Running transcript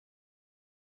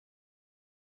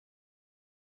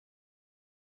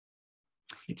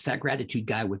It's that gratitude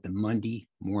guy with the Monday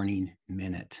morning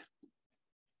minute.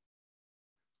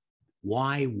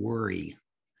 Why worry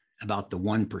about the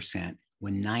 1%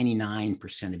 when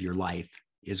 99% of your life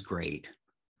is great?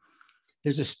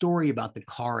 There's a story about the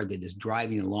car that is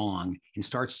driving along and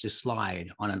starts to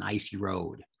slide on an icy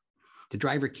road. The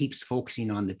driver keeps focusing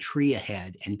on the tree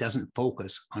ahead and doesn't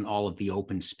focus on all of the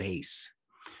open space.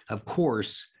 Of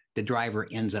course, the driver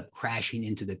ends up crashing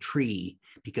into the tree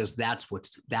because that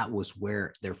was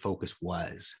where their focus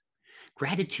was.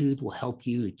 Gratitude will help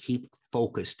you to keep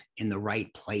focused in the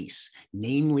right place,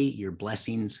 namely your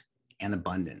blessings and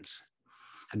abundance.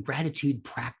 A gratitude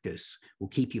practice will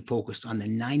keep you focused on the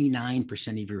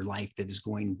 99% of your life that is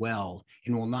going well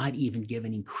and will not even give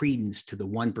any credence to the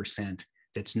 1%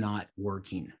 that's not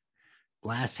working.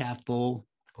 Glass half full,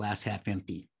 glass half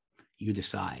empty. You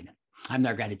decide. I'm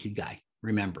not a gratitude guy.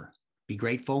 Remember, be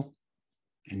grateful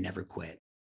and never quit.